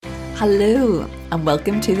Hello, and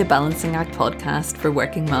welcome to the Balancing Act podcast for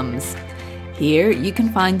working mums. Here you can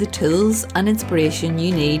find the tools and inspiration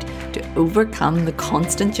you need to overcome the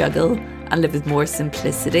constant juggle and live with more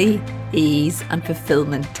simplicity, ease, and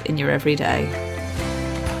fulfillment in your everyday.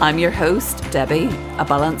 I'm your host, Debbie, a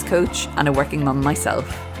balance coach and a working mum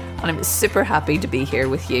myself, and I'm super happy to be here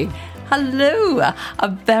with you. Hello, a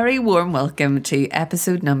very warm welcome to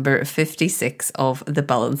episode number 56 of the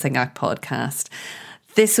Balancing Act podcast.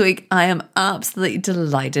 This week, I am absolutely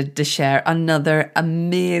delighted to share another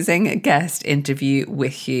amazing guest interview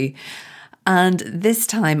with you. And this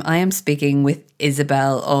time, I am speaking with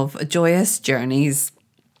Isabelle of Joyous Journeys.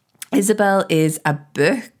 Isabelle is a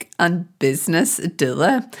book and business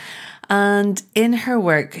doula. And in her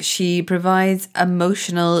work, she provides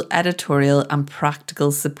emotional, editorial, and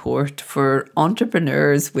practical support for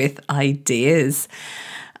entrepreneurs with ideas.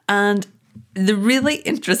 And the really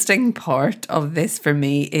interesting part of this for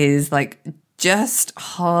me is just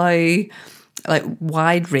how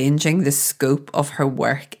wide-ranging the scope of her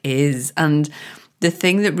work is. And the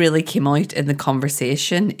thing that really came out in the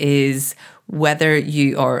conversation is whether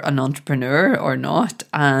you are an entrepreneur or not,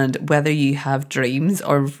 and whether you have dreams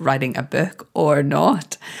of writing a book or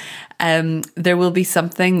not. There will be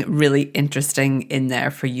something really interesting in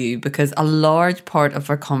there for you, because a large part of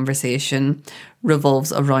our conversation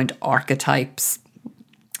revolves around archetypes.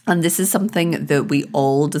 And this is something that we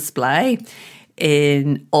all display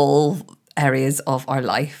in all areas of our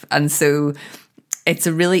life. And so it's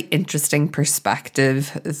a really interesting perspective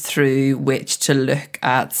through which to look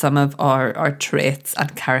at some of our traits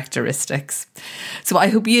and characteristics. So I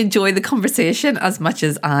hope you enjoy the conversation as much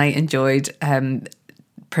as I enjoyed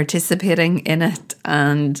participating in it,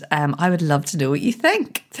 and I would love to know what you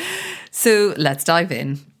think. So let's dive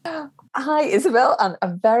in. Hi, Isabelle, and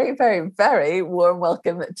a very, very, very warm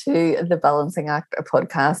welcome to the Balancing Act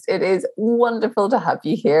podcast. It is wonderful to have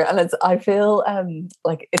you here, and I feel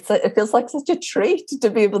it feels like such a treat to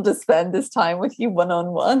be able to spend this time with you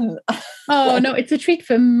one-on-one. Oh no, it's a treat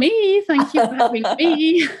for me. Thank you for having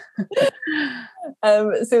me.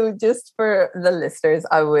 So just for the listeners,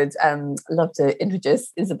 I would love to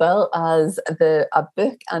introduce Isabelle as a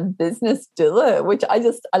book and business doula, which I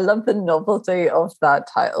love the novelty of that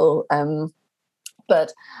title.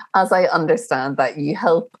 But as I understand that you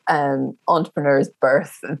help entrepreneurs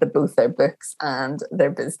birth both their books and their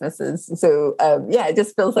businesses. So it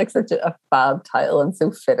just feels like such a fab title and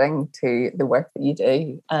so fitting to the work that you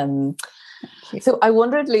do. So I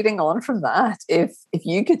wondered, leading on from that, if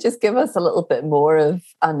you could just give us a little bit more of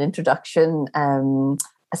an introduction,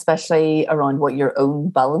 especially around what your own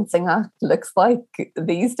balancing act looks like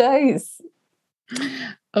these days.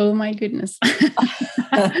 Oh my goodness.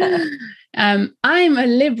 I'm a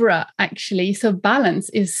Libra, actually, so balance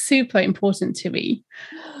is super important to me.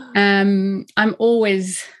 I'm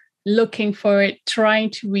always looking for it, trying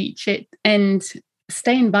to reach it, and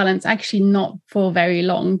stay in balance, actually not for very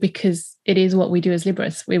long, because it is what we do as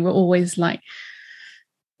Libras. We were always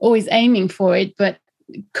aiming for it, but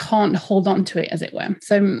can't hold on to it, as it were.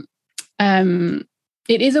 So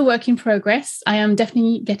it is a work in progress. I am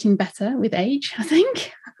definitely getting better with age, I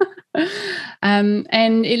think.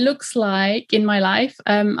 And it looks like in my life,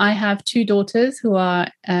 I have two daughters who are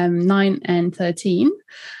 9 and 13.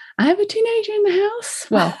 I have a teenager in the house.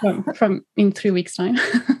 Well, from in 3 weeks' time.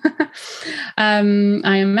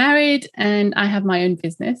 I am married and I have my own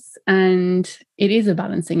business, and it is a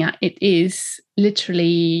balancing act. It is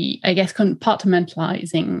literally, I guess,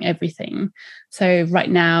 compartmentalizing everything. So right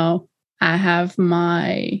now I have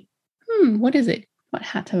my, what is it? What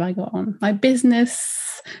hat have I got on? My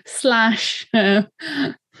business /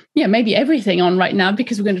 maybe everything on right now,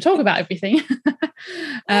 because we're going to talk about everything.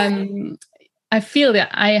 I feel that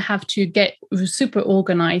I have to get super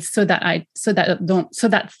organized so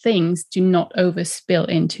that things do not overspill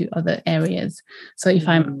into other areas. So if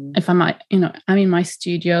I'm in my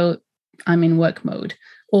studio, I'm in work mode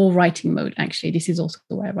or writing mode. Actually, this is also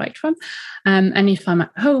where I write from. And if I'm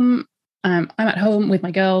at home, I'm at home with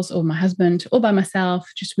my girls or my husband or by myself,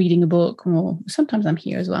 just reading a book, or sometimes I'm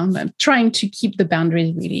here as well. But I'm trying to keep the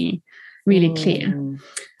boundaries really, really clear.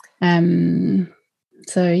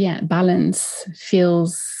 So balance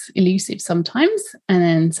feels elusive sometimes, and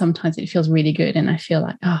then sometimes it feels really good, and I feel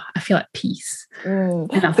at peace, and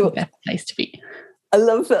that's the best place to be. I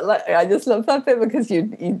love that. I just love that bit, because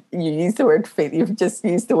you use the word feel. You've just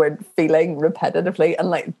used the word feeling repetitively,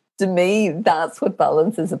 and to me, that's what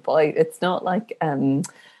balance is about. It's not like I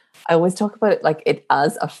always talk about it like it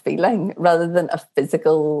as a feeling rather than a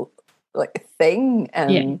physical thing.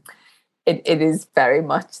 It is very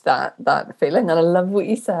much that feeling. And I love what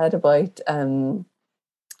you said about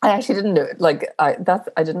I actually didn't know, I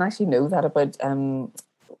didn't actually know that about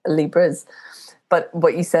Libras. But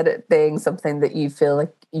what you said, it being something that you feel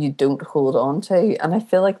like you don't hold on to. And I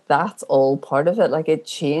feel like that's all part of it. Like, it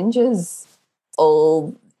changes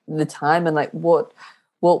all the time. And like what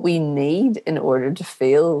we need in order to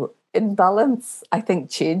feel in balance, I think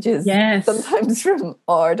changes sometimes from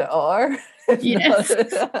hour to hour. Yes,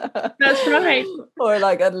 that's right. Or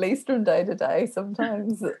like at least from day to day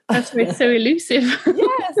sometimes. That's why it's so elusive.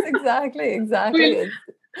 Yes, exactly.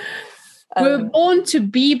 We're born to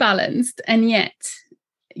be balanced, and yet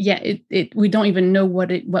we don't even know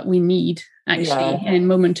what we need actually. And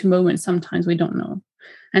moment to moment, sometimes we don't know.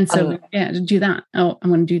 And so to do that, I'm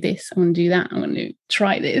going to do this, I'm going to do that, I'm going to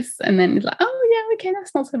try this, and then it's like, oh yeah, okay,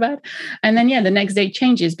 that's not so bad. And then the next day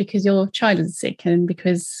changes because your child is sick, and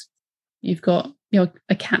because you've got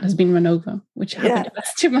a cat has been run over, which happened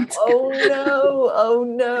last 2 months ago. Oh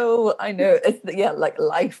no! I know, it's like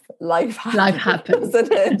life happens,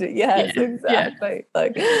 doesn't it? Yes, exactly.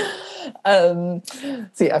 Like, I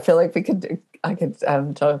feel like I could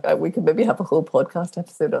talk. We could maybe have a whole podcast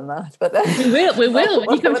episode on that. But we will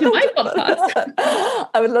when you come to my podcast.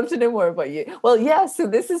 I would love to know more about you. Well, so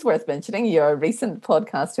this is worth mentioning. You're a recent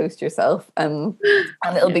podcast host yourself, and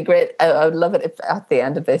it'll be great. I would love it if at the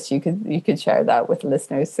end of this you could share that with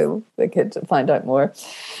listeners so they could find out more.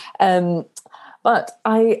 But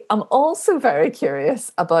I am also very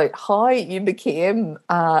curious about how you became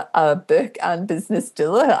a book and business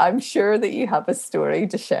doula. I'm sure that you have a story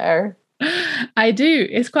to share. I do.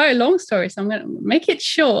 It's quite a long story, so I'm going to make it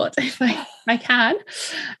short if I can.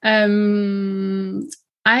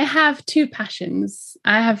 I have two passions.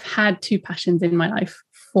 I have had two passions in my life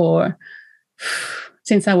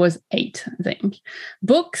since I was 8, I think.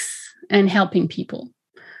 Books and helping people.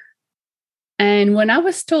 And when I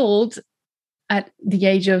was told at the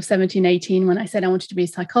age of 17, 18, when I said I wanted to be a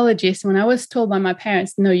psychologist, when I was told by my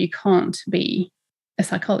parents, no, you can't be a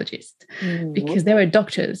psychologist because they were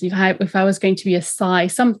doctors. If I was going to be a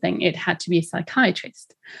something, it had to be a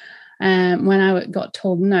psychiatrist. When I got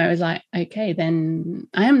told no, I was like, okay, then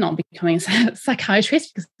I am not becoming a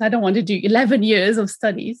psychiatrist because I don't want to do 11 years of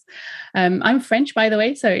studies. I'm French, by the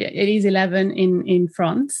way, so it is 11 in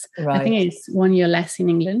France. Right. I think it's 1 year less in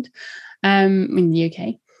England, in the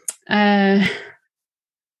UK.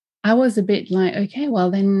 I was a bit like, okay,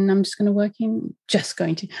 well, then I'm going to work in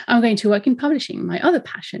publishing, my other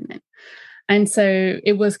passion then. And so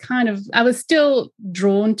it was I was still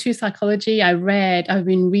drawn to psychology. I've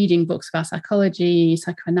been reading books about psychology,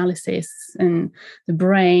 psychoanalysis, and the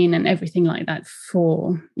brain and everything like that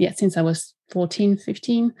since I was 14,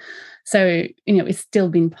 15. So, it's still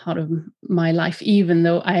been part of my life, even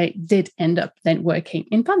though I did end up then working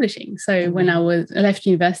in publishing. So when I left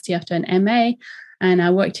university after an MA, and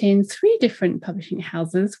I worked in 3 different publishing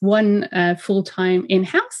houses, 1 full-time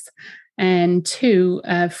in-house, and 2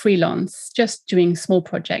 freelance, just doing small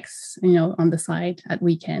projects, on the side at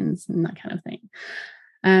weekends and that kind of thing.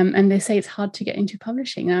 And they say it's hard to get into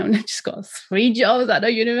publishing. I just got 3 jobs at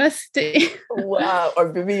a university. Wow.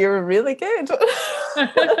 Or maybe you're really good.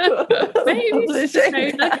 Maybe. So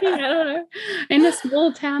lucky, I don't know. In a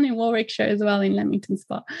small town in Warwickshire as well, in Leamington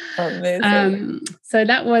Spa. Amazing. So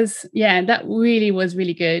that was, that really was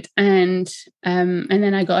really good. And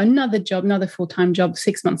then I got another full-time job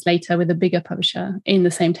 6 months later with a bigger publisher in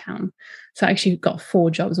the same town. So I actually got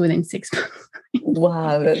 4 jobs within 6 months.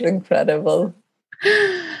 Wow, that's incredible.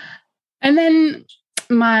 And then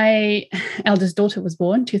my eldest daughter was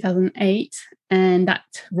born 2008, and that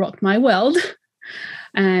rocked my world.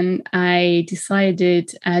 And I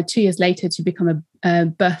decided 2 years later to become a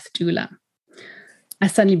birth doula. I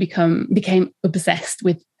suddenly became obsessed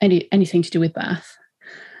with anything to do with birth,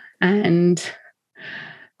 and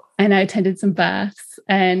I attended some births,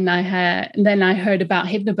 and then I heard about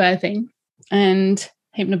hypnobirthing, and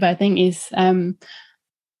hypnobirthing is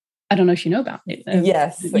I don't know if you know about it.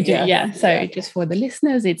 Yes. You do, yeah. So just for the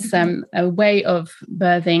listeners, it's a way of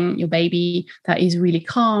birthing your baby that is really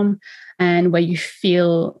calm, and where you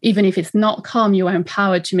feel, even if it's not calm, you are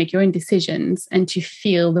empowered to make your own decisions and to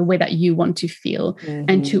feel the way that you want to feel,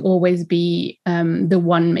 and to always be the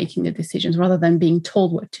one making the decisions rather than being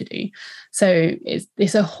told what to do. So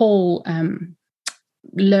it's a whole...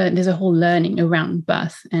 there's a whole learning around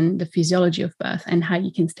birth and the physiology of birth and how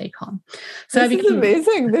you can stay calm. So this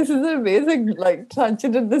is amazing, like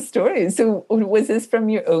tangent in the story. So was this from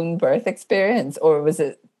your own birth experience, or was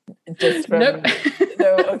it just from... Nope.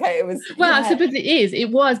 No, okay, it was. Well, I suppose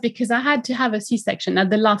it was because I had to have a C-section at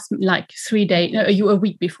the last, like 3 days, a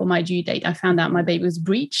week before my due date. I found out my baby was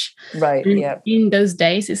breech. Right. And yeah. in those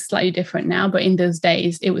days, it's slightly different now, but in those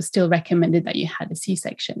days, it was still recommended that you had a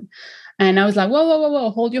C-section. And I was like,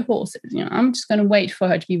 whoa, hold your horses. I'm just going to wait for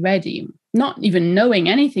her to be ready. Not even knowing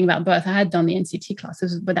anything about birth. I had done the NCT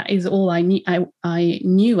classes, but that is all I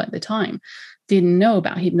knew at the time. Didn't know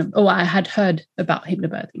about I had heard about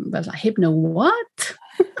hypnobirthing, but I was like, hypno what?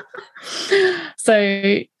 So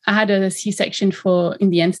I had a C-section in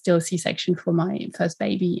the end, still a C-section for my first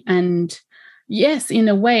baby. And yes, in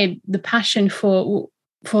a way, the passion for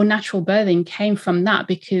natural birthing came from that,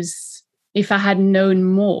 because if I had known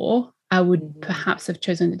more, I would perhaps have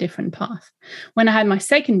chosen a different path. When I had my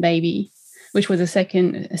second baby, which was a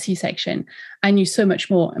second C-section, I knew so much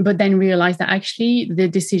more, but then realized that actually the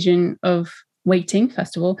decision of waiting,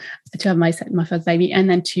 first of all, to have my first baby and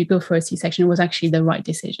then to go for a C-section was actually the right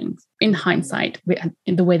decision in hindsight,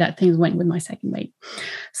 in the way that things went with my second baby.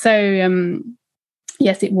 So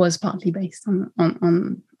yes, it was partly based on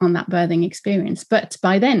that birthing experience. But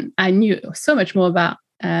by then I knew so much more about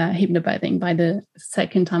hypnobirthing by the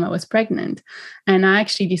second time I was pregnant. And I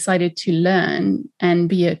actually decided to learn and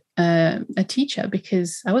be a teacher,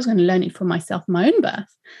 because I was going to learn it for myself, my own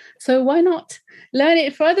birth. So why not learn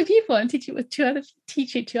it for other people and teach it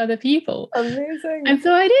to other people? Amazing. And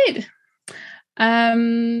so I did.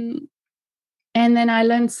 And then I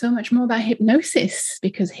learned so much more about hypnosis,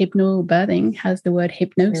 because hypnobirthing has the word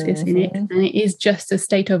hypnosis in it, and it is just a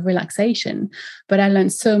state of relaxation. But I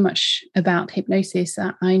learned so much about hypnosis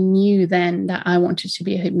that I knew then that I wanted to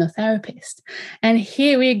be a hypnotherapist. And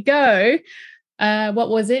here we go. What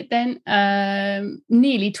was it then?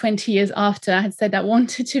 Nearly 20 years after I had said I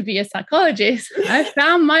wanted to be a psychologist, I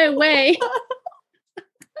found my way.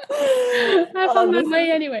 I found my way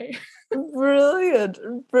anyway. Brilliant.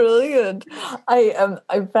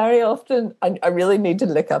 I very often, I really need to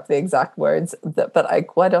look up the exact words, but I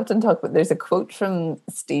quite often talk about, there's a quote from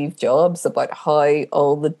Steve Jobs about how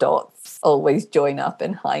all the dots always join up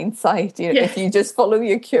in hindsight. If you just follow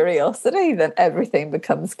your curiosity, then everything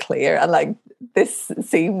becomes clear. And like, this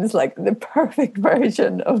seems like the perfect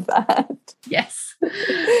version of that. Yes,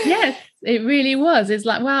 it really was. It's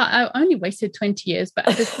like, wow, I only wasted 20 years, but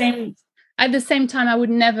at the same time, I would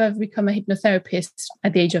never have become a hypnotherapist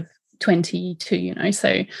at the age of 22,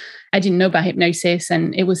 So I didn't know about hypnosis,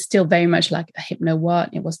 and it was still very much like a hypno what?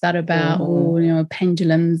 It was that about,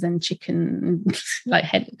 pendulums and chicken, like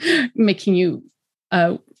head, making you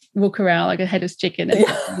walk around like a headless chicken.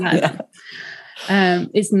 And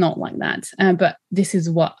it's not like that. But this is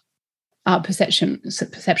what our perception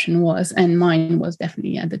was, and mine was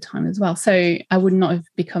definitely at the time as well. So I would not have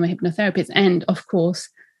become a hypnotherapist. And of course,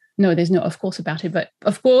 no, there's no of course about it, but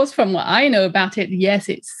of course, from what I know about it, yes,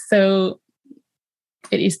 it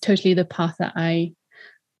is totally the path that I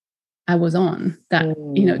was on, that,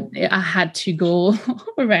 I had to go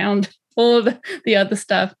around all the other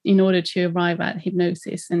stuff in order to arrive at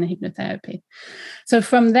hypnosis and hypnotherapy. So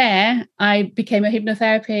from there, I became a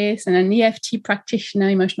hypnotherapist and an EFT practitioner,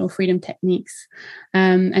 emotional freedom techniques,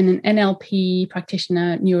 and an NLP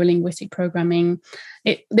practitioner, neuro-linguistic programming.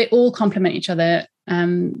 They all complement each other.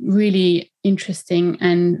 Really interesting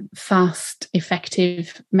and fast,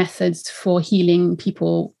 effective methods for healing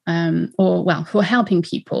people, for helping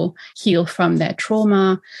people heal from their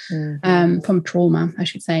trauma, from trauma,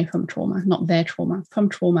 not their trauma, from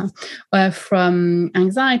trauma, from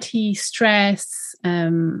anxiety, stress,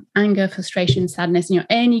 anger, frustration, sadness,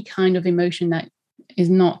 any kind of emotion that is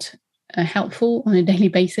not helpful on a daily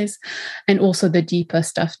basis, and also the deeper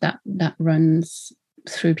stuff that runs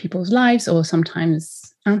through people's lives, or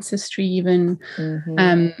sometimes ancestry even.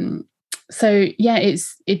 So yeah,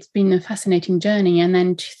 it's been a fascinating journey. And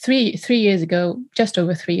then 3 years ago, just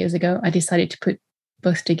over 3 years ago, I decided to put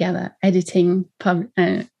both together, editing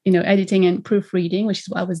and proofreading, which is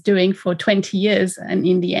what I was doing for 20 years, and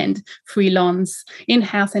in the end, freelance,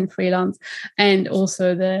 in-house and freelance, and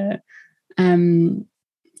also the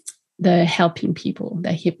helping people,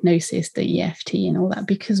 the hypnosis, the EFT and all that.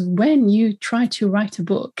 Because when you try to write a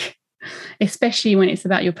book, especially when it's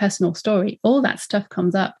about your personal story, all that stuff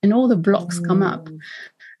comes up and all the blocks come up,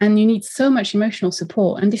 and you need so much emotional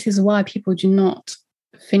support. And this is why people do not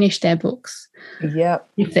finish their books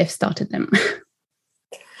if they've started them.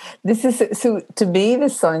 This is, so to me,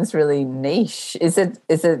 this sounds really niche. Is it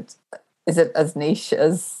as niche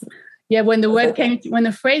as... Yeah, when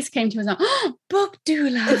the phrase came to us, like, book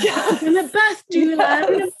doula, I'm a birth doula,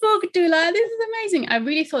 I'm a book doula. This is amazing. I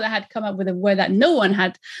really thought I had come up with a word that no one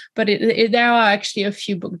had, but there are actually a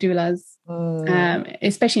few book doulas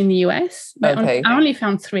especially in the US. But Okay. I only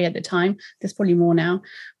found 3 at the time. There's probably more now.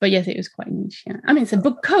 But yes, it was quite niche. Yeah. I mean, it's a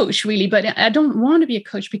book coach, really, but I don't want to be a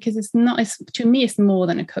coach because to me, it's more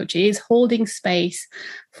than a coach. It is holding space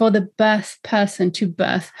for the person to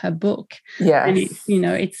birth her book. Yes. And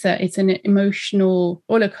it's an emotional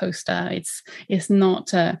roller coaster. It's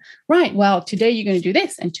not right. Well, today you're going to do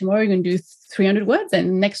this, and tomorrow you're going to do 300 words,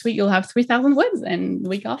 and next week you'll have 3,000 words, and the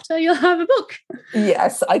week after you'll have a book.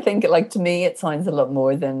 Yes, I think, like, to me it sounds a lot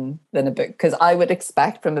more than a book, because I would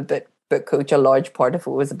expect from a book coach a large part of it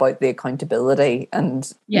was about the accountability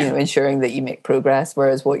and ensuring that you make progress,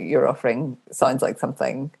 whereas what you're offering sounds like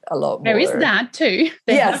something a lot more. There is that too.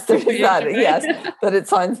 Yes, there is that. Yes, but it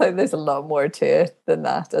sounds like there's a lot more to it than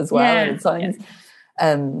that as well. Yeah, and it sounds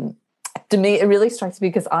to me, it really strikes me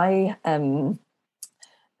because I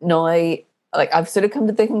now, like, I've sort of come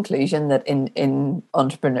to the conclusion that in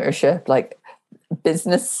entrepreneurship, like,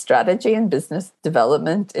 business strategy and business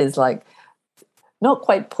development is, like, not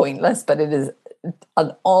quite pointless, but it is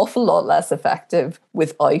an awful lot less effective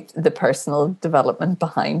without the personal development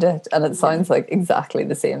behind it. And it sounds like exactly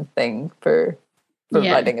the same thing for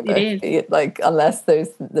writing a book. Like, unless there's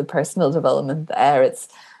the personal development there, it's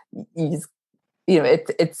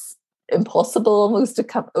impossible almost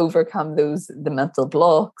to overcome the mental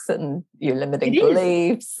blocks and your limiting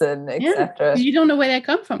beliefs and etc. You don't know where they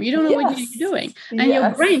come from. You don't know what you're doing, and your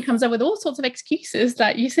brain comes up with all sorts of excuses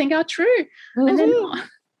that you think are true, and they're not,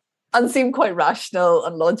 and seem quite rational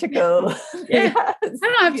and logical. Yes. I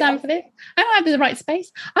don't have time for this. I don't have the right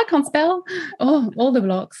space. I can't spell. Oh, all the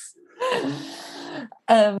blocks.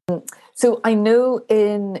 So I know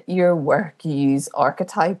in your work you use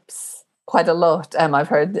archetypes quite a lot. I've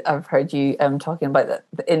heard you talking about that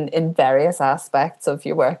in various aspects of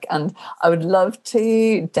your work, and I would love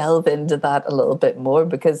to delve into that a little bit more,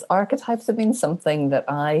 because archetypes have been something that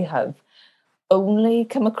I have only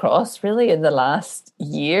come across really in the last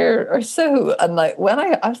year or so. And like, when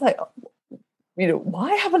I was like,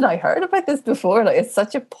 why haven't I heard about this before? Like, it's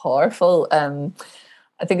such a powerful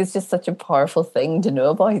I think it's just such a powerful thing to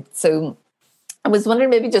know about. So I was wondering,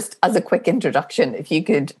 maybe just as a quick introduction, if you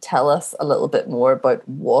could tell us a little bit more about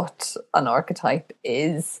what an archetype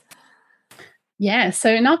is. Yeah, so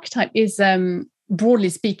an archetype is, broadly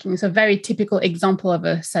speaking, is a very typical example of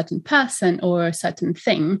a certain person or a certain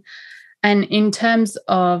thing. And in terms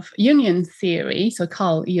of Jungian theory, so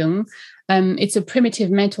Carl Jung, it's a primitive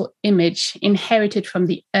mental image inherited from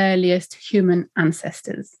the earliest human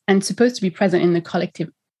ancestors and supposed to be present in the collective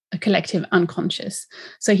unconscious.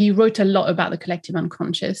 So he wrote a lot about the collective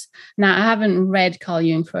unconscious. Now, I haven't read Carl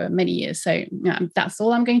Jung for many years, so that's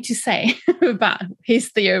all I'm going to say about his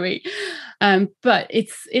theory. But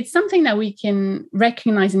it's something that we can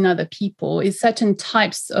recognize in other people, is certain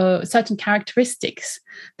types or certain characteristics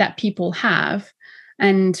that people have,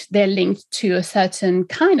 and they're linked to a certain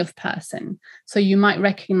kind of person. So you might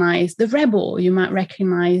recognize the rebel, you might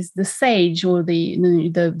recognize the sage or the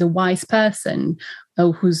wise person,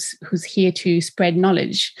 who's here to spread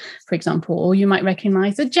knowledge, for example, or you might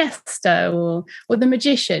recognize the jester or the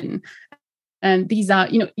magician. And these are,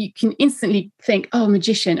 you can instantly think, oh,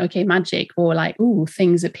 magician, okay, magic, or like, ooh,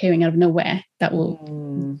 things appearing out of nowhere. That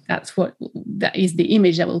is the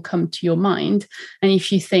image that will come to your mind. And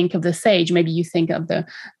if you think of the sage, maybe you think of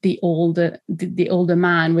the older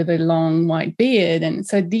man with a long white beard. And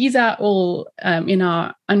so these are all in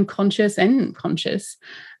our unconscious and conscious.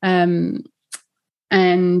 And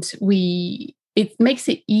it makes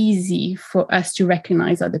it easy for us to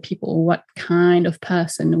recognize other people, what kind of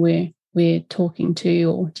person we're talking to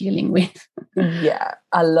or dealing with. Yeah,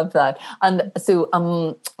 I love that. And so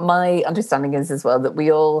my understanding is as well that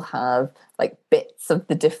we all have like bits of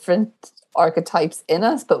the different archetypes in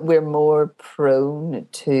us, but we're more prone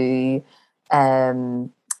to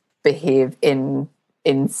behave in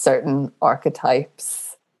certain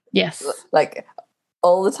archetypes. Yes. Like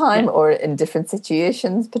all the time, or in different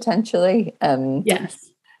situations potentially. Yes.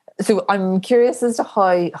 So I'm curious as to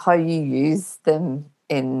how you use them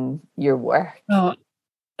in your work. Oh,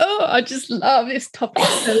 I just love this topic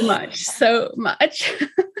so much.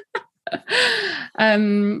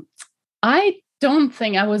 I don't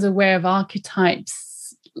think I was aware of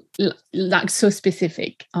archetypes, like so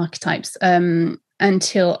specific archetypes,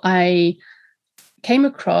 until I came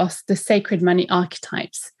across the sacred money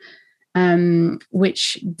archetypes,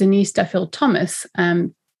 which Denise Duffield Thomas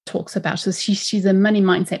talks about. So she's a money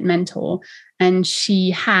mindset mentor, and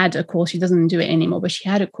she had a course, she doesn't do it anymore, but she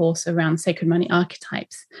had a course around sacred money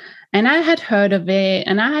archetypes. And I had heard of it,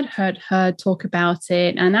 and I had heard her talk about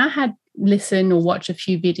it, and I had listened or watched a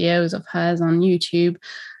few videos of hers on YouTube.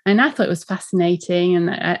 And I thought it was fascinating.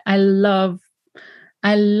 And I love,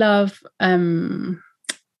 I don't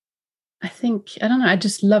know, I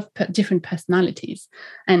just love different personalities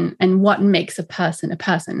and what makes a person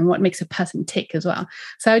and what makes a person tick as well.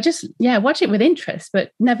 So I just, watch it with interest,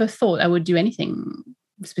 but never thought I would do anything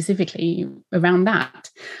specifically around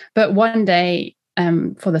that. But one day,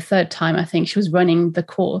 for the third time, I think she was running the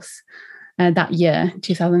course that year,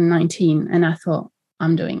 2019. And I thought,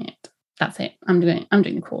 I'm doing it. That's it. I'm doing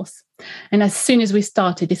the course. And as soon as we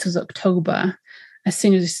started, this was October, as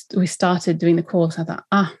soon as we started doing the course, I thought,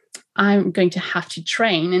 I'm going to have to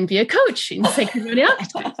train and be a coach in Sacred Body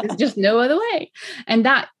Archetypes. There's just no other way. And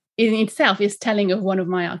that in itself is telling of one of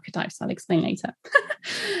my archetypes. I'll explain later.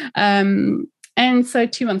 And so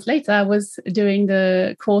 2 months later, I was doing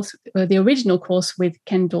the course, the original course with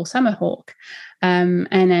Kendall Summerhawk. And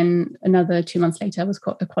then another 2 months later, I was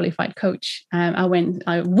a qualified coach.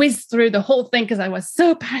 I whizzed through the whole thing because I was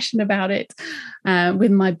so passionate about it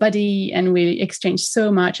with my buddy, and we exchanged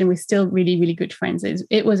so much, and we're still really, really good friends.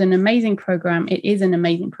 It was an amazing program. It is an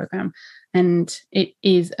amazing program. And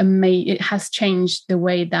it has changed the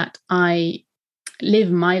way that I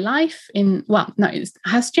live my life it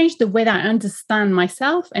has changed the way that I understand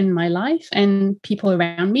myself and my life and people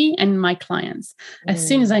around me and my clients. As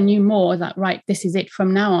soon as I knew more that, right, this is it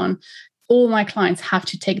from now on, all my clients have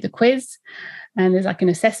to take the quiz, and there's like an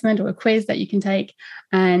assessment or a quiz that you can take,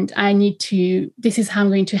 and this is how I'm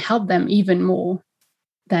going to help them even more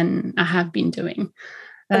than I have been doing.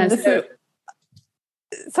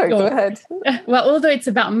 Sorry, go ahead. Well, although it's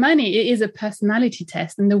about money, it is a personality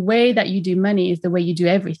test. And the way that you do money is the way you do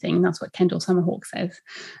everything. And that's what Kendall Summerhawk says.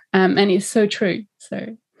 And it's so true.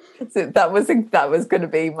 So that was going to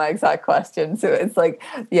be my exact question. So it's like,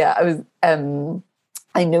 I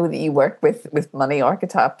know that you work with money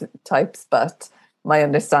archetypes, but my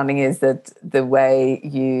understanding is that the way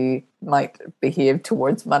you might behave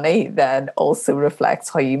towards money then also reflects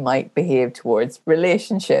how you might behave towards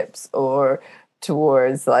relationships or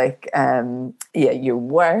towards your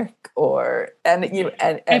work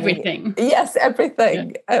everything. Yes,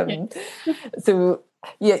 everything. So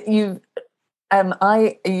you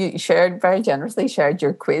very generously shared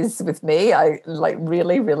your quiz with me. I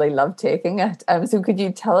really, really loved taking it. So could you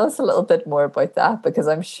tell us a little bit more about that? Because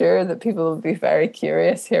I'm sure that people will be very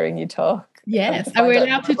curious hearing you talk. Yes, are we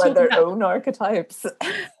allowed to talk about their own archetypes?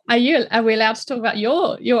 Are we allowed to talk about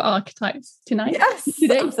your archetypes tonight? Yes,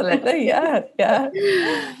 today? Absolutely. Yeah.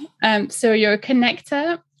 So you're a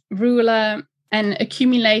connector, ruler, and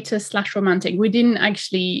accumulator / romantic. We didn't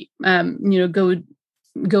actually,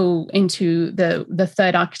 go into the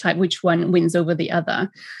third archetype, which one wins over the other.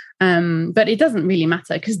 But it doesn't really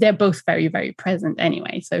matter because they're both very, very present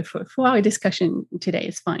anyway. So for our discussion today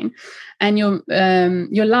is fine. And your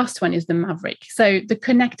last one is the maverick. So the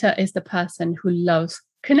connector is the person who loves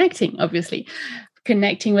connecting, obviously,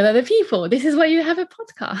 connecting with other people. This is why you have a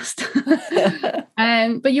podcast.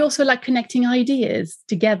 But you also like connecting ideas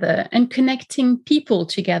together and connecting people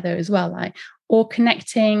together as well, or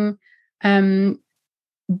connecting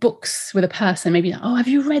books with a person. Maybe, have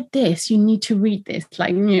you read this? You need to read this.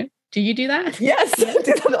 Do you do that? Yes, I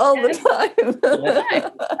do that all the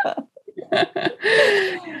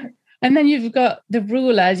time. And then you've got the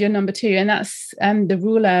ruler as your number 2, and that's the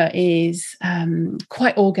ruler is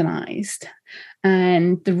quite organized,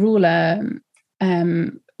 and the ruler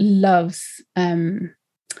loves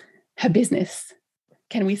her business.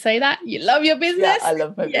 Can we say that? You love your business? Yeah, I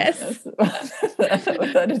love my business.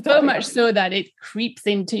 So much so that it creeps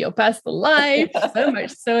into your personal life, so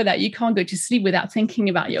much so that you can't go to sleep without thinking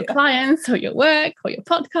about your clients or your work or your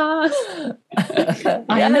podcast.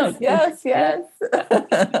 I know. Yes.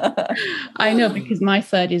 I know, because my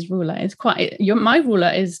third is ruler. It's my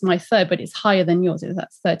ruler is my third, but it's higher than yours.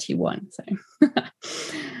 That's 31. So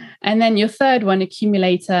and then your third one,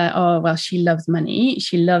 accumulator, she loves money.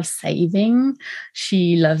 She loves saving.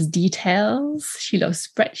 She loves details. She loves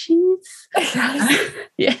spreadsheets.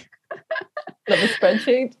 Yeah. Love a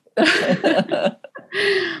spreadsheet.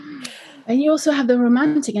 And you also have the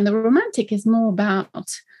romantic, and the romantic is more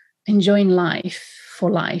about enjoying life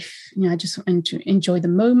for life. I just want to enjoy the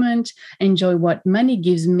moment, enjoy what money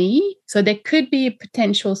gives me. So there could be a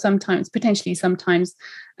potentially sometimes,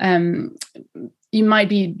 you might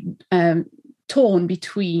be torn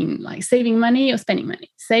between saving money or spending money.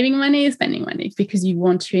 Saving money or spending money because you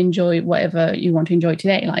want to enjoy whatever you want to enjoy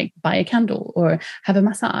today, like buy a candle or have a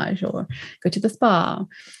massage or go to the spa.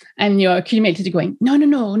 And your accumulator going, no,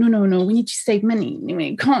 we need to save money.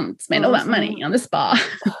 We can't spend all that money on the spa.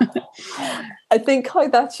 I think how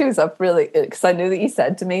that shows up really, because I know that you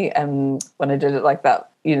said to me when I did it like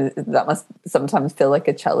that that must sometimes feel like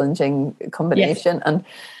a challenging combination. Yes.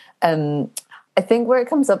 And I think where it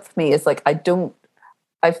comes up for me is like I don't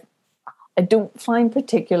find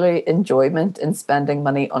particularly enjoyment in spending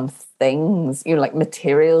money on things, like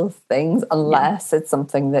material things, unless it's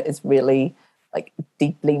something that is really like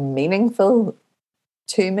deeply meaningful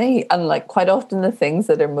to me. And like quite often the things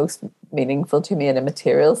that are most meaningful to me in a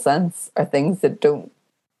material sense are things that don't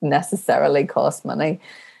necessarily cost money.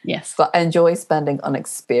 Yes. But I enjoy spending on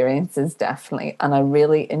experiences, definitely. And I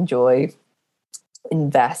really enjoy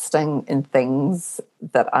investing in things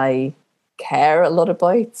that I care a lot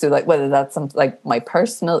about. So like whether that's something like my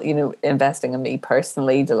personal, investing in me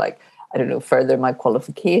personally to like, I don't know, further my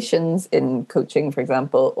qualifications in coaching, for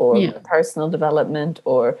example, or personal development,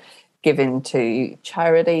 or giving to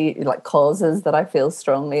charity, like causes that I feel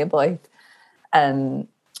strongly about. So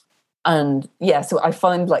I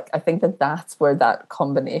find I think that's where that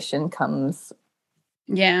combination comes.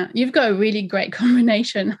 Yeah, you've got a really great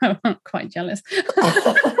combination. I'm quite jealous.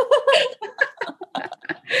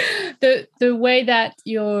 The way that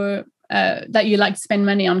you like to spend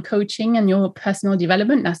money on coaching and your personal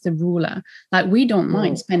development, that's the ruler. Like we don't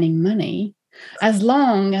mind spending money as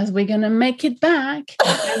long as we're going to make it back,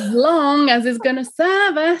 as long as it's going to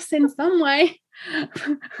serve us in some way.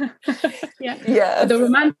 Yeah. The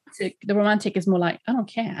romantic is more like, I don't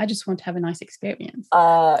care, I just want to have a nice experience.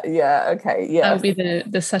 Okay. Yeah, that would be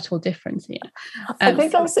the subtle difference here. I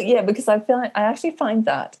think also because I actually find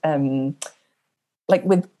that like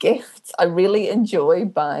with gifts, I really enjoy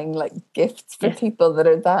buying like gifts for people that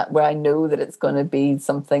are that where I know that it's going to be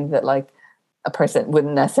something that like a person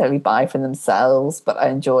wouldn't necessarily buy for themselves, but I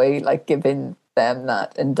enjoy like giving them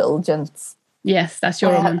that indulgence. Yes, that's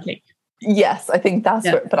your romantic. Yes, I think that's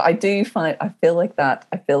where, but I do find I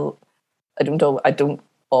don't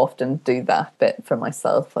often do that bit for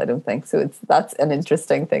myself. I don't think so. That's an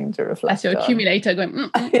interesting thing to reflect. That's your accumulator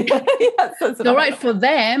going. Yes, that's all right for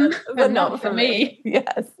them, but not for me.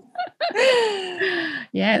 Yes.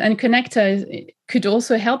 Yeah, and connector could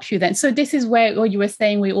also help you then. So this is where you were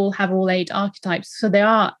saying we all have all 8 archetypes. So there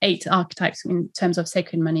are 8 archetypes in terms of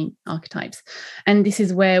sacred money archetypes, and this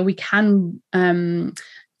is where we can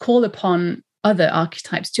call upon other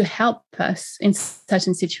archetypes to help us in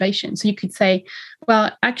certain situations. So you could say,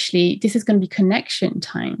 well, actually, this is going to be connection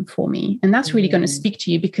time for me. And that's really going to speak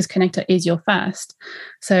to you because connector is your first.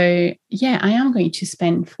 So yeah, I am going to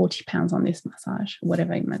spend £40 on this massage,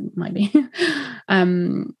 whatever it might be.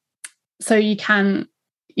 So you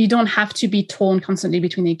don't have to be torn constantly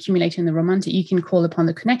between the accumulator and the romantic. You can call upon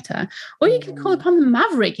the connector, or you can call upon the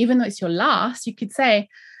maverick, even though it's your last. You could say,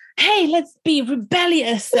 hey, let's be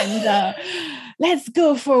rebellious and let's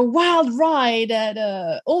go for a wild ride at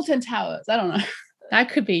Alton Towers. I don't know.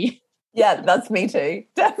 That could be. Yeah, that's me too.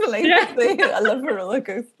 Definitely. Yeah. I love a roller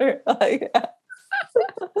coaster.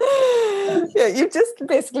 Yeah, you just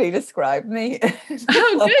basically described me.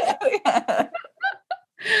 Oh, good. Yeah.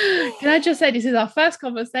 Can I just say this is our first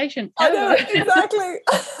conversation? I know, exactly.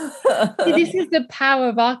 This is the power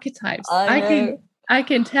of archetypes. I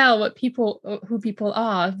can tell who people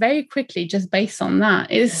are very quickly just based on that.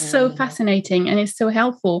 It is so fascinating and it's so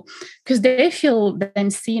helpful because they feel then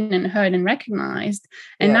seen and heard and recognized.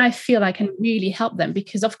 And I feel I can really help them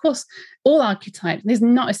because, of course, all archetypes, there's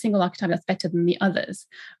not a single archetype that's better than the others.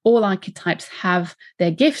 All archetypes have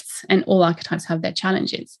their gifts and all archetypes have their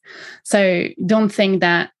challenges. So don't think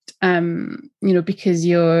that, because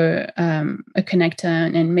you're a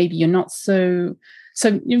connector and maybe you're not so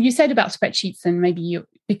you said about spreadsheets and maybe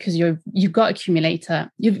because you've got accumulator,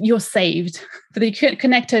 you're saved. But the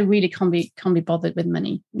connector really can't be bothered with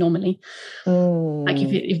money normally. Like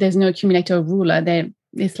if there's no accumulator or ruler,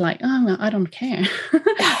 it's like, oh, I don't care.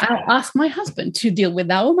 I'll ask my husband to deal with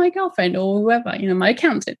that, or my girlfriend, or whoever, my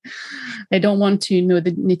accountant. They don't want to know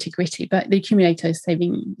the nitty gritty, but the accumulator is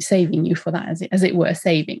saving you for that, as it were,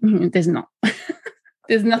 saving. There's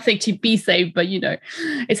nothing to be saved, but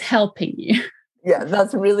it's helping you. Yeah,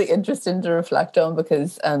 that's really interesting to reflect on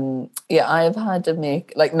because I have had to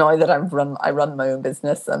make, like, now that I run my own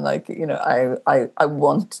business and I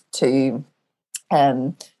want to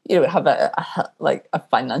have a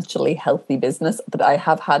financially healthy business, but I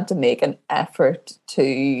have had to make an effort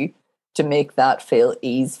to make that feel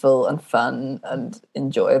easeful and fun and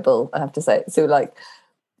enjoyable, I have to say. So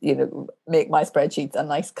make my spreadsheets a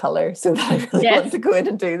nice color so that I really want to go in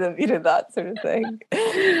and do them, that sort of thing.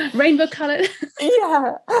 Rainbow colored.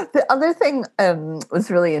 Yeah. The other thing was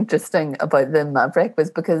really interesting about the Maverick was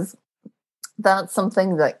because that's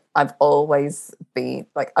something that I've always been,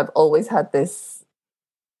 I've always had this,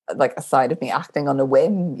 a side of me acting on a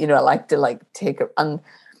whim. I like to take it. And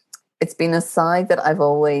it's been a side that I've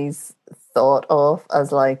always thought of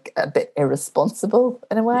as like a bit irresponsible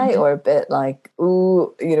in a way, or a bit like,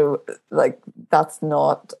 ooh, like that's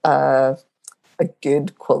not a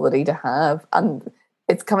good quality to have. And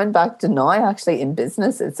it's coming back to now, actually, in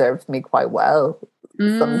business, it serves me quite well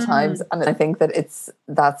sometimes. And I think that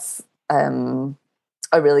that's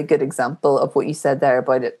a really good example of what you said there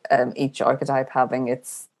about it, each archetype having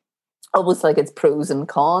its almost like its pros and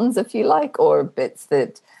cons, if you like, or bits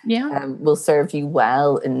that will serve you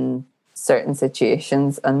well in certain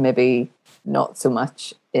situations and maybe not so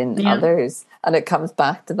much in others. And it comes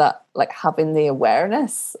back to that, like having the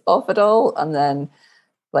awareness of it all. And then,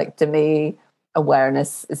 like, to me,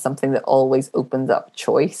 awareness is something that always opens up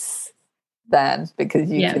choice then,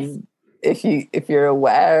 because you can, if you're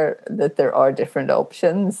aware that there are different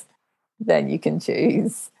options, then you can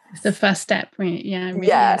choose. It's the first step. Yeah. Really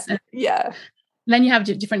Yeah. Then you have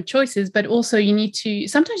different choices, but also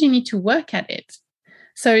sometimes you need to work at it.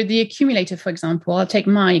 So the accumulator, for example, I'll take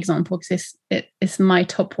my example because it's my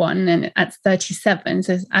top one, and at 37,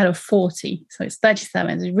 so it's out of 40. So it's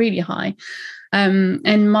 37, it's really high.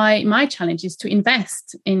 And my challenge is to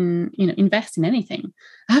invest in anything.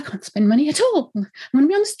 I can't spend money at all. I'm going to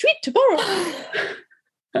be on the street tomorrow.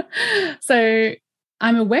 So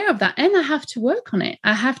I'm aware of that, and I have to work on it.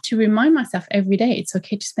 I have to remind myself every day it's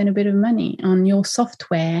okay to spend a bit of money on your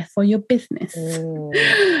software for your business.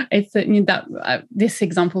 It's this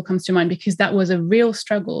example comes to mind because that was a real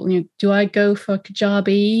struggle. Do I go for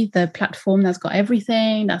Kajabi, the platform that's got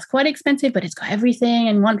everything, that's quite expensive, but it's got everything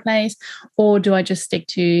in one place, or do I just stick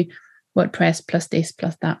to WordPress plus this,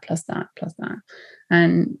 plus that, plus that, plus that?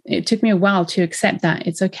 And it took me a while to accept that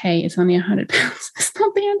it's okay. It's only £100. It's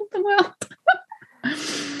not the end of the world.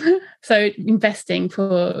 So investing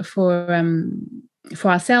for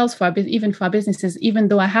ourselves, even for our businesses, even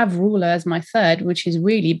though I have Ruler as my third, which is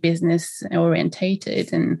really business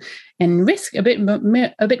orientated and risk a bit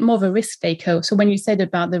more of a risk taker. So when you said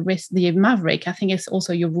about the risk, the Maverick, I think it's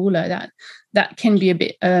also your Ruler that can be a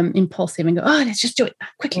bit impulsive and go, oh, let's just do it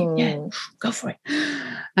quickly. Yeah, go for it.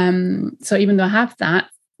 So even though I have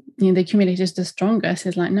that, the accumulator is the strongest.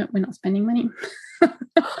 It's like, no, we're not spending money.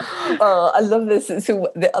 Oh, I love this.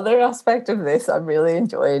 So the other aspect of this I'm really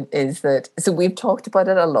enjoying is that, so we've talked about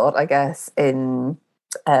it a lot, I guess, in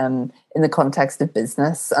the context of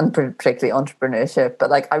business and particularly entrepreneurship,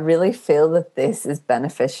 but like I really feel that this is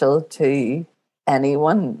beneficial to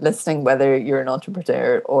anyone listening, whether you're an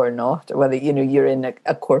entrepreneur or not, or whether you're in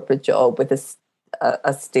a corporate job with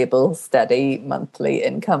a stable, steady monthly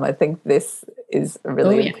income. I think this is a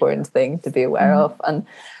really important thing to be aware of. And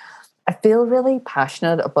I feel really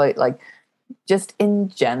passionate about, like, just in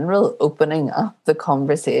general opening up the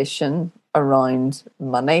conversation around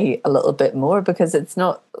money a little bit more, because it's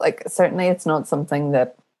not, like, certainly it's not something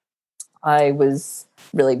that I was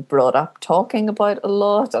really brought up talking about a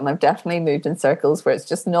lot, and I've definitely moved in circles where it's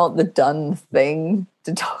just not the done thing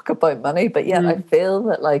to talk about money. But yet I feel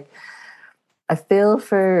that, like, I feel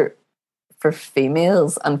for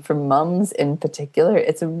females and for mums in particular,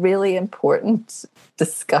 it's a really important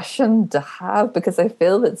discussion to have, because I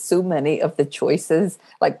feel that so many of the choices,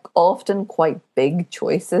 like often quite big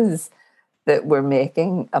choices that we're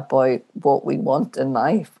making about what we want in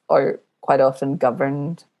life, are quite often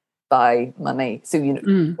governed by money. So,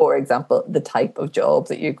 for example, the type of job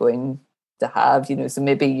that you're going to have, so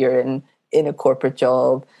maybe you're in a corporate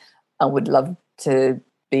job and would love to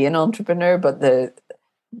be an entrepreneur, but the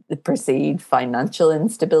perceived financial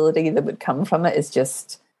instability that would come from it is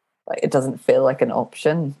just, like, it doesn't feel like an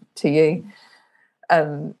option to you.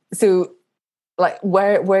 So, like,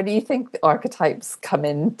 where do you think the archetypes come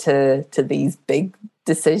into these big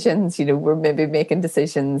decisions? We're maybe making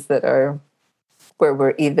decisions that are where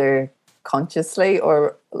we're either consciously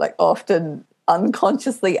or, like, often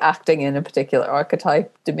unconsciously acting in a particular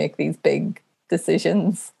archetype to make these big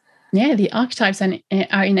decisions. Yeah, the archetypes are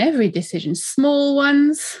in every decision. Small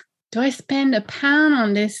ones. Do I spend £1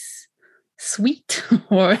 on this sweet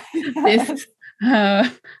or this? I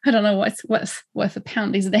don't know what's worth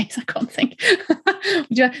 £1 these days. I can't think.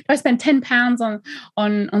 do I spend £10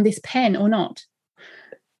 on this pen or not?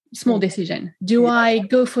 Small decision. Do I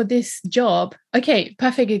go for this job? Okay,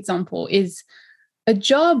 perfect example is a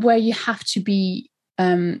job where you have to be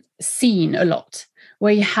seen a lot,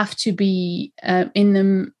 where you have to be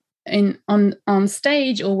on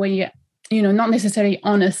stage, or where you not necessarily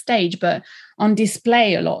on a stage but on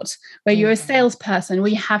display a lot, where you're a salesperson,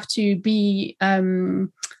 where you have to be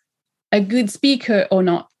a good speaker or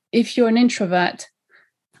not. If you're an introvert,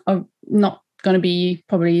 or not going to be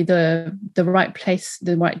probably the right place,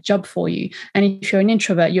 the right job for you. And if you're an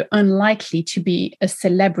introvert, you're unlikely to be a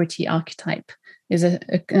celebrity archetype. There's an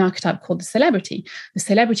archetype called the celebrity. The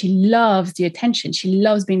celebrity loves the attention. She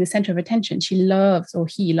loves being the center of attention. She loves, or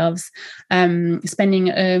he loves, spending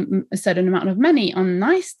a certain amount of money on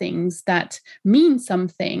nice things that mean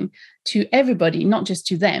something to everybody, not just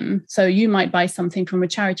to them. So you might buy something from a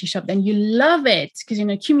charity shop, then you love it because you're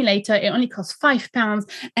an accumulator. It only costs £5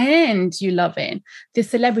 and you love it. The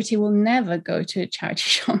celebrity will never go to a charity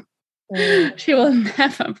shop. She will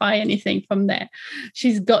never buy anything from there.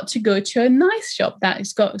 She's got to go to a nice shop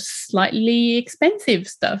that's got slightly expensive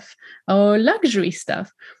stuff or luxury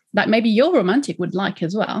stuff that maybe your romantic would like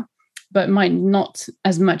as well, but might not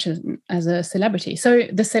as much as a celebrity. So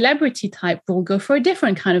the celebrity type will go for a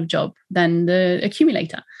different kind of job than the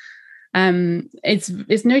accumulator.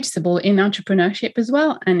 It's noticeable in entrepreneurship as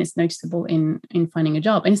well, and it's noticeable in finding a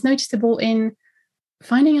job, and it's noticeable in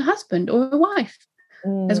finding a husband or a wife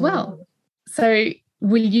as well. So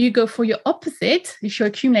will you go for your opposite? If you're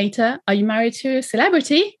accumulator, are you married to a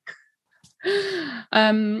celebrity? Or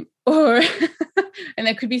and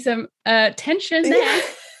there could be some tension there.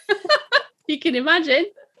 You can imagine.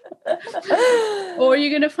 Or you're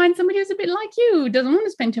going to find somebody who's a bit like you, who doesn't want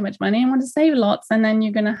to spend too much money and want to save lots, and then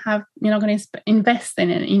you're not going to invest in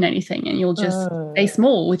anything, and you'll just stay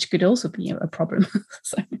small, which could also be a problem.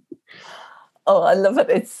 So. Oh, I love it.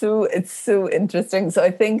 It's so interesting. So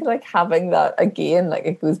I think like having that again, like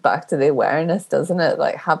it goes back to the awareness, doesn't it?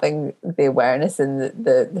 Like having the awareness in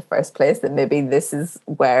the first place that maybe this is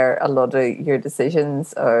where a lot of your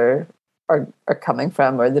decisions are coming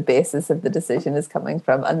from, or the basis of the decision is coming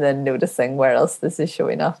from, and then noticing where else this is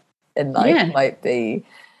showing up in life might be.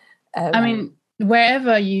 I mean,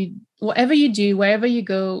 whatever you do, wherever you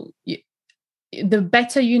go, the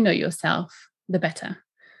better you know yourself, the better.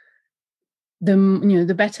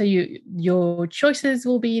 The better your choices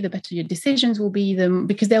will be, the better your decisions will be,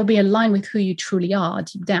 because they'll be aligned with who you truly are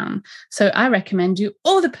deep down. So I recommend do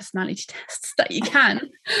all the personality tests that you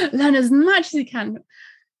can, learn as much as you can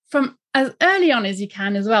from as early on as you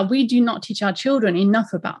can as well. We do not teach our children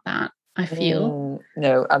enough about that, I feel.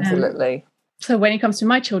 No, absolutely. So when it comes to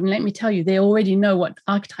my children, let me tell you, they already know what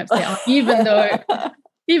archetypes they are, even though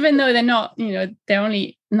they're not, they're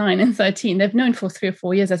only 9 and 13. They've known for 3 or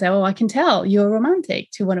 4 years. I say, I can tell you're romantic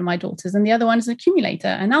to one of my daughters, and the other one is an accumulator,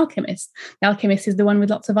 an alchemist. The alchemist is the one with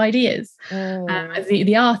lots of ideas,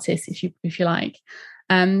 the artist, if you like.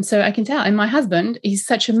 So I can tell. And my husband, he's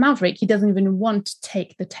such a maverick. He doesn't even want to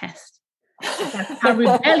take the test. That's how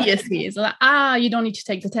rebellious he is. Like, you don't need to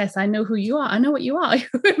take the test. I know who you are. I know what you are. You're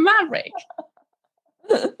a maverick.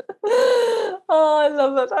 I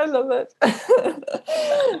love it.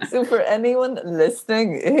 So for anyone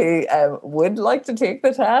listening who would like to take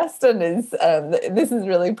the test and this has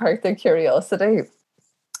really perked their curiosity,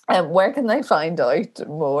 where can they find out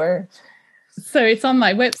more? So it's on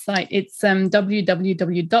my website. It's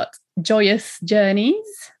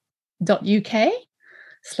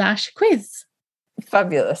www.joyousjourneys.uk/quiz.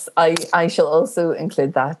 Fabulous. I shall also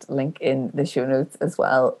include that link in the show notes as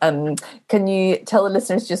well. Can you tell the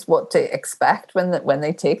listeners just what to expect when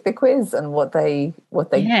they take the quiz and what they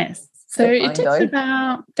Yes. So it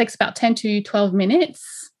takes about 10 to 12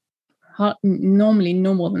 minutes. Normally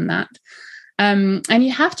no more than that. And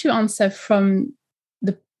you have to answer from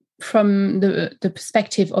the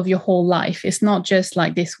perspective of your whole life. It's not just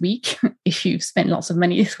like this week, if you've spent lots of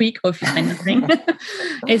money this week, or if you spend nothing.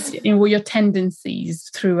 It's your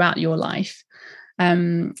tendencies throughout your life.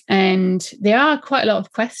 And there are quite a lot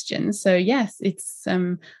of questions. So yes, it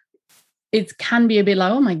can be a bit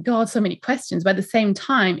like, oh my God, so many questions. But at the same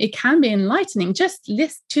time, it can be enlightening. Just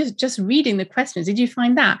reading the questions. Did you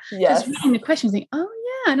find that? Yes. Just reading the questions, think, oh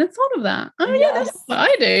yeah, I hadn't thought of that. Oh yeah, that's what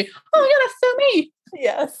I do. Oh yeah, that's so me.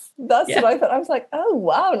 Yes, that's what I thought. I was like, oh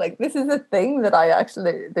wow, like this is a thing that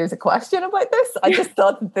there's a question about this. I just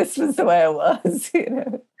thought that this was the way it was,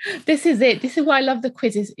 This is it. This is why I love the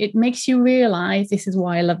quiz. It makes you realize, this is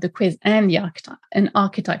why I love the quiz and the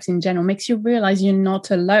archetypes in general, makes you realize you're not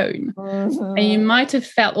alone. Mm-hmm. And you might have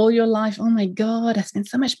felt all your life, oh my God, I spent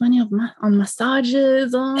so much money on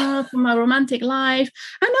massages, for my romantic life.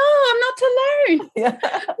 I know, I'm not alone. Yeah.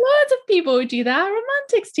 Loads of people who do that.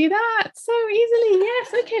 Romantics do that so easily.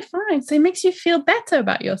 Yes, okay, fine. So it makes you feel better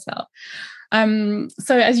about yourself.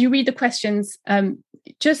 So as you read the questions,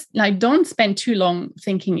 just like don't spend too long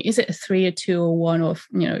thinking, is it a 3, a 2, or 1, or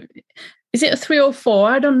is it a 3 or 4?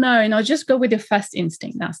 I don't know. And I'll just go with your first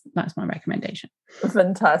instinct. That's my recommendation.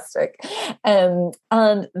 Fantastic. And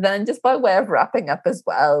then just by way of wrapping up as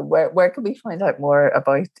well, where can we find out more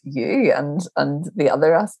about you and the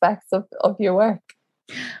other aspects of your work?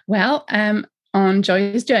 Well, on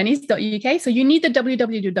joyousjourneys.uk. So you need the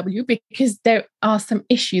www because there are some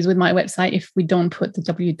issues with my website if we don't put the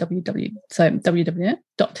www. So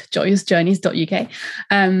www.joyousjourneys.uk.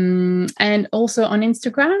 And also on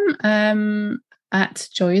Instagram at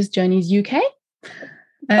Joyous Journeys UK.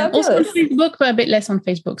 Also on Facebook, but a bit less on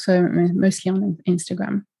Facebook. So mostly on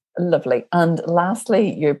Instagram. Lovely. And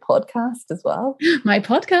lastly, your podcast as well. My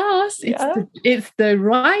podcast. Yeah. It's the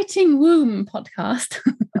Writing Womb podcast.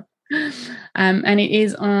 And it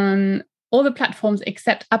is on all the platforms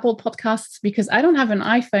except Apple Podcasts because I don't have an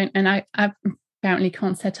iPhone and I apparently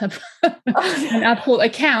can't set up an Apple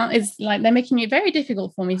account. It's like they're making it very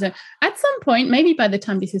difficult for me. So at some point, maybe by the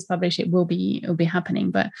time this is published, it will be happening.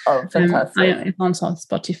 But it's on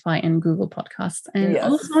Spotify and Google Podcasts and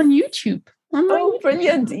also on YouTube.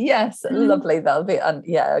 Brilliant. Yes, lovely. That'll be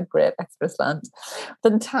a great extra slant.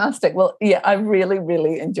 Fantastic. Well, I really,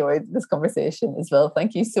 really enjoyed this conversation as well.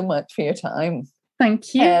 Thank you so much for your time.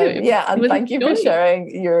 Thank you. And thank you for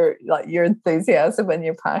sharing your enthusiasm and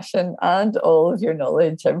your passion and all of your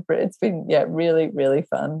knowledge. It's been really, really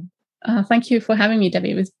fun. Thank you for having me,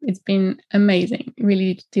 Debbie. It's been amazing,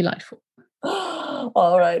 really delightful.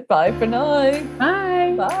 All right, bye for now.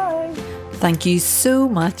 Bye. Bye. Thank you so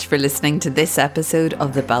much for listening to this episode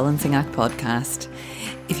of the Balancing Act podcast.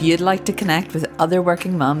 If you'd like to connect with other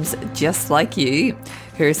working mums just like you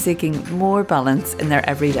who are seeking more balance in their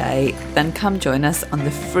everyday, then come join us on the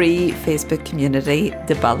free Facebook community,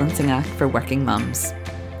 The Balancing Act for Working Mums.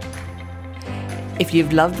 If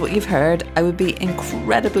you've loved what you've heard, I would be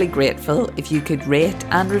incredibly grateful if you could rate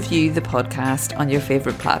and review the podcast on your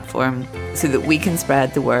favourite platform so that we can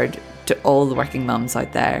spread the word to all the working mums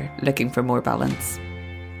out there looking for more balance.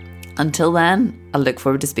 Until then, I'll look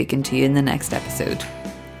forward to speaking to you in the next episode.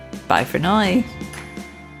 Bye for now.